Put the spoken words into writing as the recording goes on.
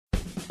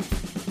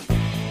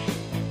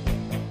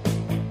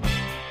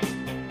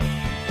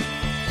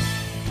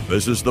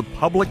This is the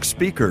Public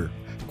Speaker,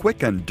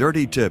 quick and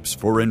dirty tips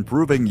for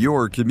improving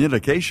your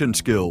communication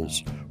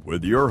skills,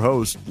 with your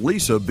host,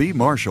 Lisa B.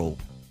 Marshall.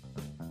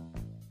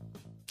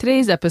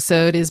 Today's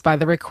episode is by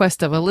the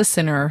request of a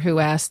listener who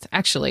asked,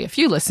 actually a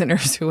few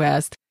listeners who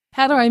asked,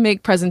 how do I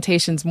make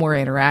presentations more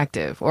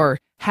interactive? Or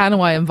how do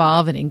I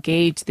involve and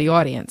engage the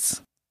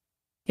audience?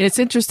 It's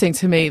interesting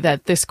to me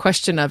that this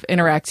question of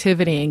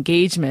interactivity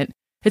engagement,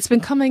 it's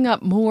been coming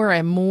up more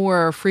and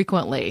more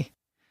frequently.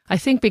 I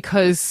think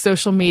because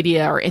social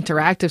media or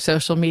interactive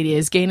social media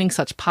is gaining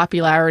such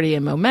popularity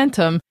and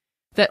momentum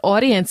that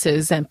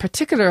audiences, and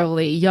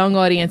particularly young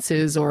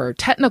audiences or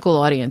technical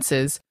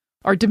audiences,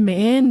 are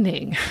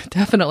demanding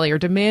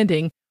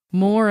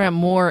more and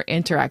more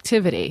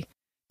interactivity.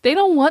 They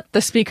don't want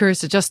the speakers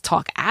to just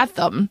talk at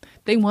them.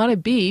 They want to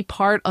be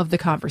part of the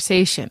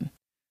conversation.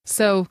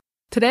 So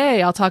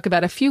today I'll talk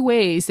about a few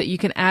ways that you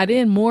can add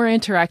in more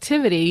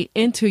interactivity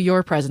into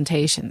your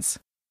presentations.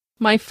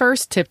 My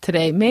first tip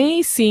today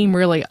may seem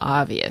really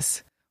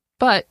obvious,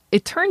 but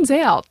it turns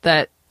out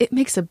that it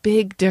makes a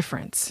big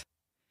difference.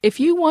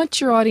 If you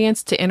want your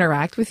audience to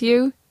interact with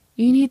you,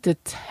 you need to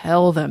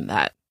tell them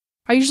that.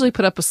 I usually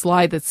put up a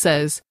slide that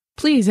says,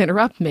 "Please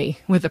interrupt me,"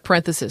 with a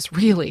parenthesis,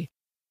 really.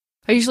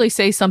 I usually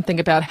say something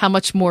about how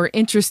much more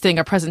interesting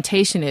a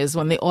presentation is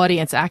when the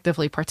audience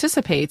actively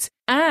participates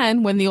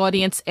and when the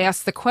audience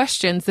asks the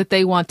questions that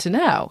they want to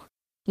know.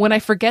 When I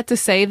forget to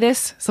say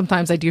this,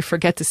 sometimes I do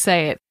forget to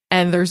say it,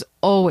 and there's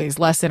always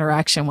less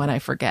interaction when I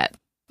forget.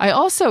 I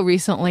also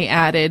recently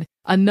added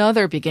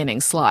another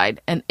beginning slide,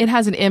 and it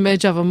has an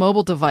image of a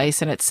mobile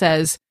device, and it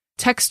says,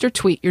 "Text or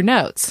tweet your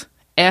notes.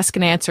 Ask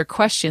and answer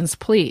questions,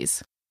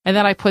 please." And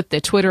then I put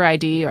the Twitter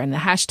ID and the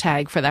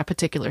hashtag for that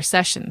particular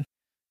session.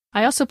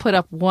 I also put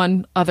up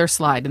one other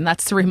slide, and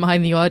that's to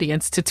remind the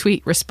audience to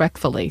tweet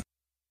respectfully.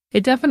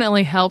 It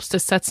definitely helps to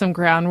set some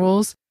ground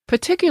rules,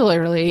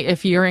 particularly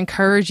if you're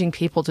encouraging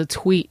people to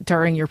tweet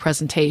during your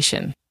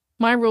presentation.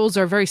 My rules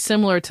are very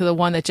similar to the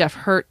one that Jeff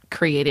Hurt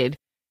created.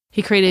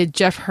 He created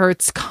Jeff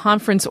Hurt's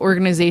Conference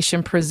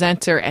Organization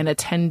Presenter and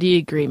Attendee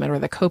Agreement, or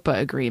the COPA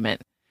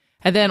Agreement.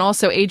 And then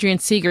also Adrian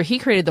Seeger, he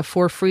created the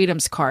 4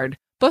 Freedoms card,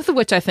 both of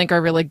which I think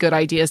are really good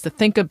ideas to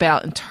think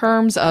about in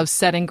terms of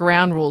setting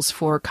ground rules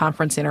for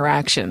conference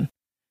interaction.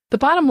 The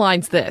bottom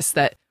line's this,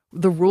 that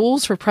the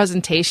rules for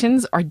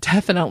presentations are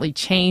definitely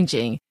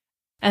changing.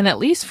 And at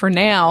least for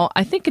now,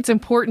 I think it's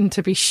important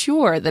to be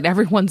sure that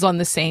everyone's on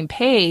the same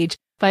page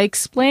by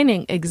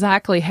explaining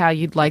exactly how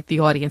you'd like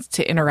the audience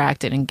to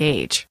interact and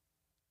engage.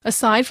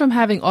 Aside from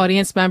having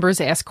audience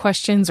members ask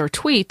questions or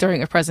tweet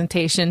during a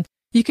presentation,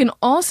 you can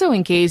also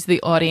engage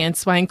the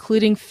audience by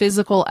including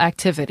physical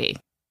activity.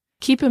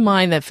 Keep in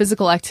mind that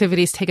physical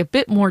activities take a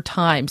bit more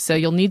time, so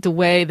you'll need to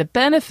weigh the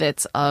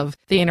benefits of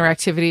the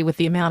interactivity with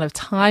the amount of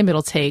time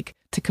it'll take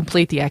to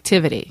complete the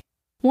activity.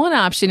 One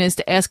option is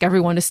to ask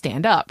everyone to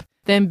stand up,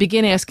 then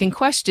begin asking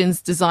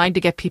questions designed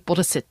to get people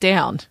to sit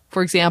down.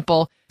 For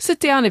example, sit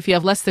down if you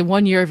have less than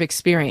 1 year of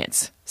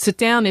experience. Sit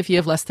down if you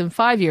have less than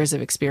 5 years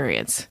of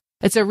experience.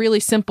 It's a really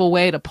simple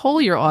way to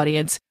poll your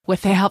audience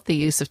without the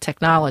use of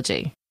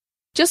technology.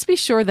 Just be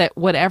sure that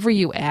whatever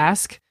you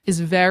ask is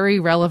very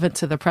relevant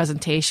to the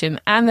presentation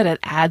and that it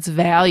adds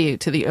value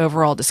to the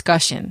overall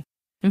discussion.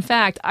 In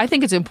fact, I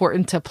think it's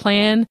important to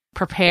plan,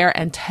 prepare,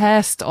 and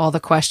test all the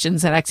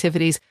questions and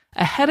activities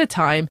ahead of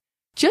time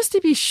just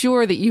to be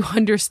sure that you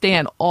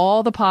understand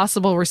all the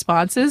possible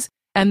responses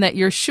and that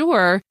you're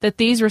sure that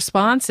these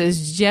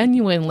responses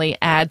genuinely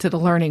add to the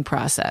learning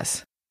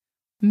process.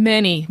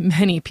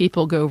 Many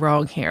people go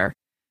wrong here.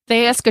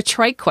 They ask a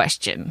trite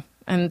question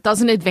and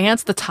doesn't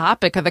advance the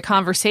topic of the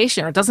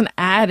conversation or doesn't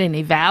add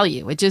any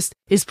value. It just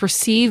is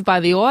perceived by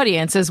the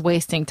audience as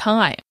wasting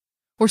time.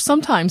 Or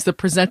sometimes the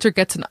presenter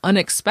gets an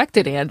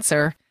unexpected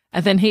answer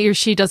and then he or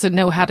she doesn't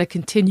know how to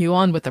continue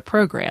on with the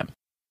program.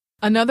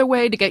 Another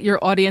way to get your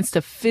audience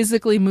to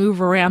physically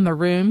move around the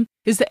room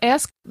is to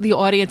ask the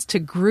audience to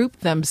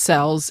group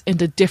themselves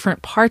into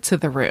different parts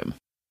of the room.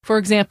 For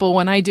example,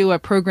 when I do a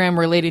program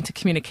relating to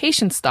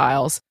communication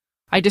styles,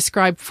 I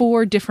describe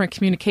 4 different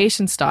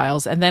communication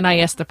styles, and then I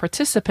ask the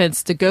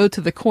participants to go to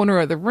the corner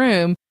of the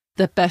room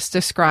that best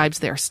describes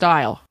their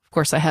style. Of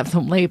course, I have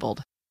them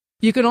labeled.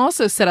 You can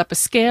also set up a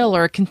scale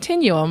or a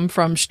continuum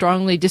from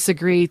strongly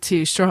disagree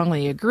to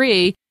strongly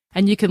agree,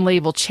 and you can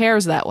label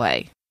chairs that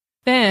way.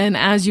 Then,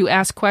 as you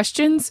ask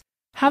questions,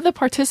 have the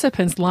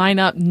participants line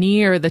up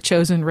near the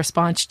chosen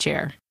response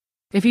chair.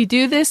 If you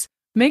do this,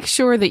 make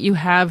sure that you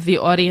have the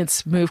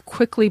audience move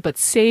quickly but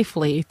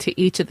safely to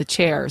each of the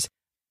chairs.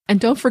 And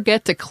don't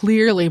forget to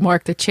clearly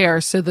mark the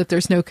chairs so that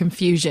there's no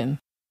confusion.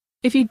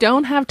 If you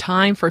don't have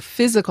time for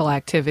physical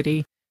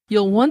activity,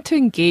 you'll want to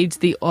engage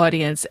the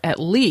audience at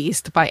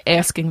least by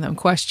asking them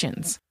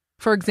questions.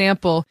 For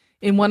example,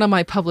 in one of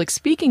my public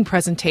speaking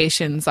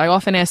presentations, I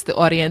often ask the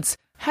audience,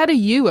 "How do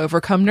you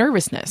overcome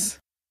nervousness?"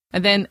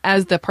 And then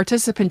as the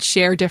participants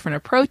share different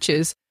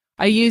approaches,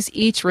 I use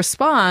each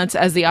response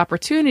as the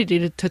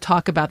opportunity to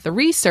talk about the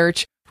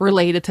research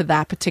related to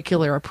that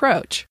particular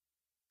approach.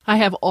 I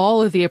have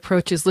all of the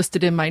approaches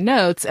listed in my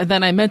notes, and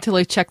then I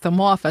mentally check them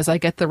off as I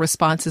get the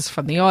responses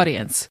from the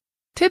audience.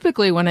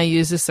 Typically, when I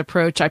use this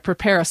approach, I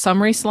prepare a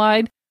summary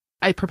slide.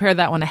 I prepare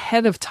that one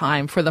ahead of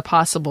time for the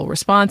possible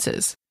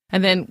responses.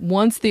 And then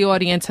once the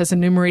audience has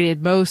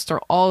enumerated most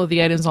or all of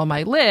the items on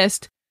my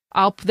list,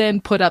 I'll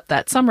then put up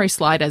that summary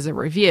slide as a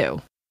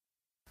review.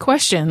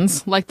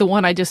 Questions, like the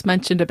one I just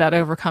mentioned about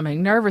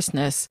overcoming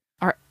nervousness,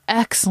 are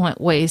excellent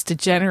ways to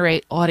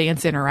generate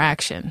audience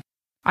interaction.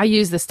 I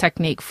use this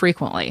technique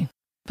frequently.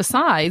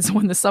 Besides,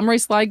 when the summary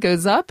slide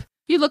goes up,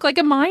 you look like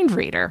a mind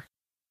reader.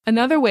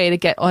 Another way to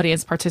get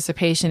audience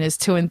participation is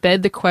to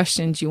embed the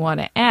questions you want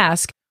to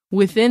ask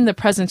within the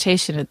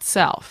presentation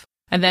itself,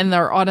 and then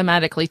they're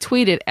automatically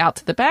tweeted out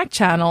to the back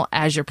channel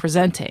as you're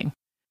presenting.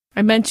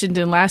 I mentioned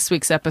in last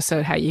week's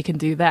episode how you can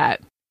do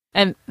that.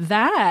 And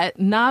that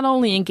not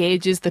only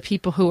engages the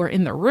people who are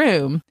in the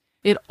room,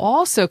 it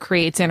also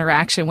creates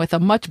interaction with a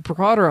much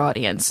broader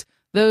audience,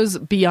 those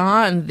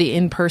beyond the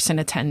in-person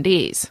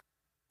attendees.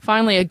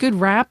 Finally, a good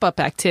wrap-up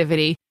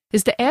activity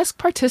is to ask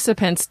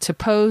participants to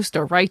post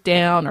or write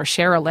down or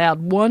share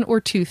aloud one or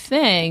two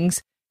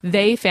things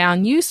they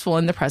found useful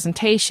in the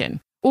presentation,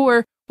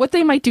 or what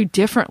they might do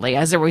differently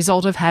as a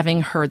result of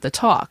having heard the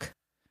talk.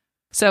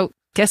 So,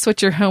 guess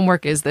what your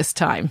homework is this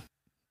time?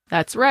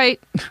 That's right.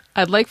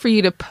 I'd like for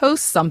you to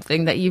post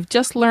something that you've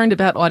just learned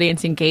about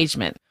audience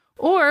engagement,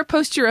 or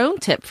post your own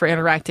tip for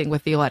interacting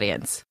with the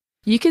audience.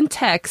 You can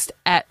text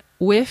at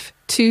WIF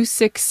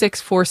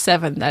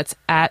 26647, that's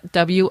at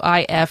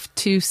WIF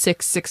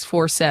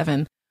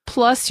 26647,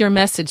 plus your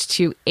message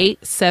to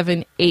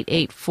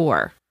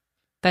 87884.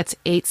 That's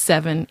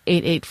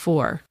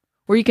 87884.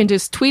 Or you can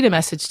just tweet a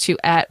message to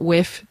at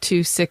WIF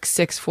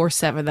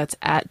 26647, that's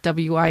at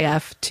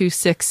WIF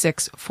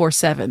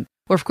 26647.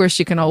 Or of course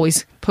you can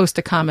always post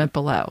a comment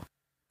below.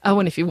 Oh,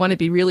 and if you want to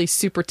be really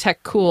super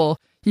tech cool,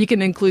 you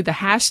can include the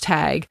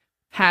hashtag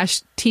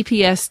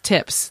 #TPS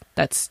tips.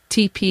 That's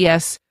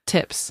TPS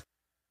tips.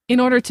 In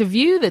order to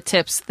view the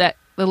tips that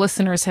the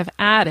listeners have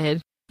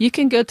added, you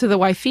can go to the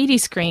Wifiti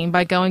screen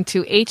by going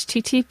to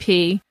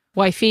http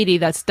Wifiti,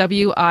 that's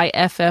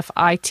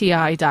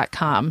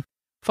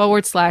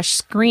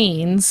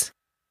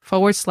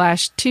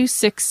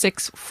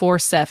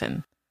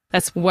wifiti.com/screens/26647.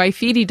 That's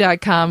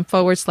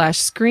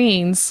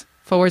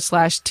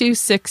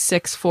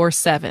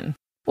wifiti.com/screens/26647.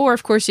 Or,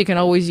 of course, you can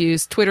always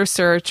use Twitter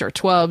search or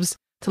Twubs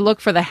to look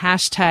for the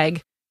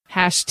hashtag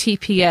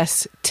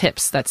 #TPS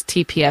tips. That's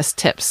TPS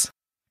tips.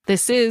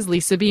 This is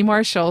Lisa B.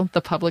 Marshall,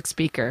 the public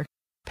speaker.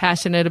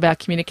 Passionate about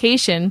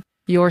communication,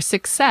 your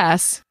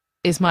success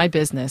is my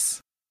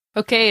business.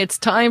 Okay, it's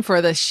time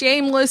for the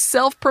shameless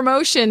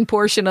self-promotion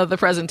portion of the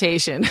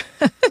presentation.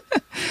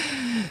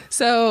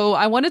 So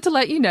I wanted to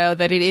let you know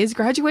that it is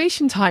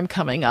graduation time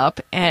coming up,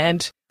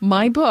 and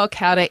my book,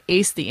 How to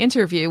Ace the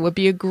Interview, would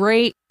be a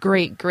great,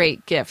 great,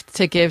 great gift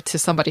to give to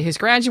somebody who's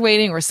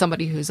graduating or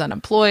somebody who's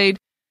unemployed.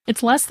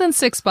 It's less than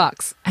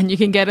 $6, and you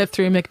can get it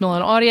through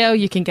Macmillan Audio,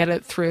 you can get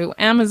it through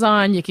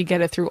Amazon, you can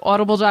get it through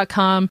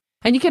audible.com,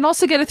 and you can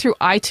also get it through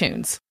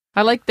iTunes.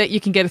 I like that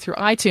you can get it through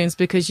iTunes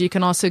because you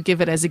can also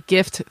give it as a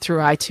gift through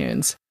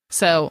iTunes.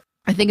 So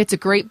I think it's a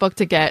great book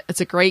to get.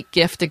 It's a great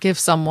gift to give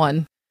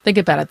someone. Think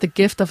about it, the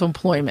gift of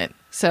employment.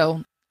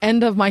 So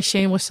end of my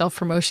shameless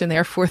self-promotion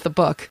there for the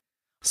book.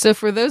 So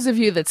for those of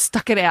you that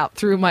stuck it out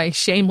through my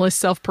shameless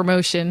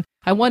self-promotion,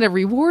 I want to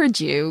reward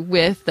you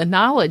with the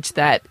knowledge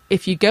that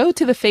if you go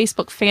to the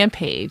Facebook fan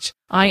page,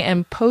 I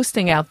am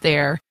posting out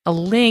there a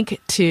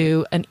link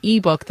to an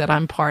ebook that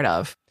I'm part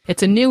of.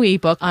 It's a new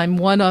ebook. I'm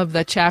one of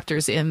the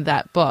chapters in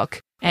that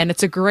book, and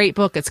it's a great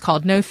book. It's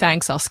called No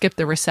Thanks, I'll Skip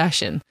the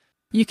Recession.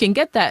 You can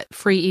get that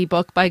free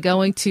ebook by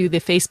going to the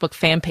Facebook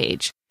fan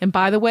page. And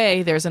by the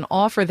way, there's an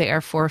offer there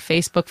for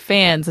Facebook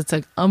fans. It's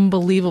an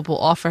unbelievable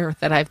offer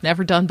that I've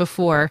never done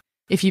before.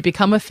 If you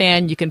become a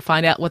fan, you can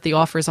find out what the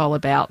offer is all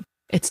about.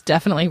 It's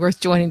definitely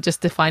worth joining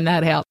just to find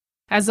that out.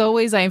 As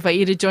always, I invite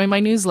you to join my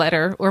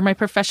newsletter or my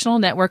professional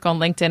network on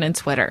LinkedIn and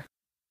Twitter.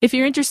 If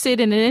you're interested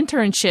in an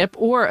internship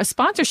or a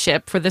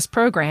sponsorship for this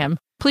program,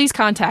 please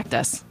contact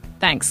us.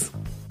 Thanks.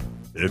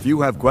 If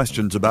you have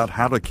questions about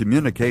how to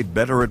communicate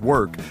better at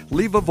work,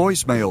 leave a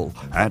voicemail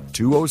at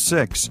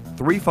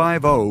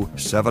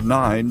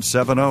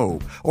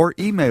 206-350-7970 or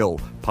email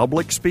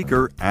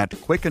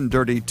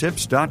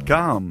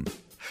publicspeaker@quickanddirtytips.com.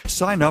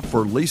 Sign up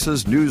for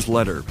Lisa's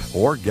newsletter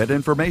or get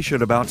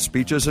information about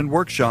speeches and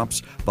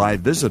workshops by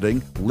visiting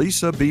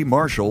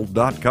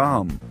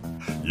lisabmarshall.com.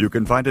 You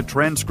can find a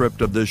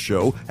transcript of this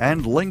show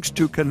and links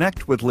to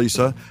connect with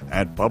Lisa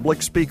at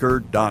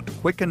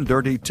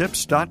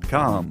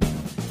publicspeaker.quickanddirtytips.com.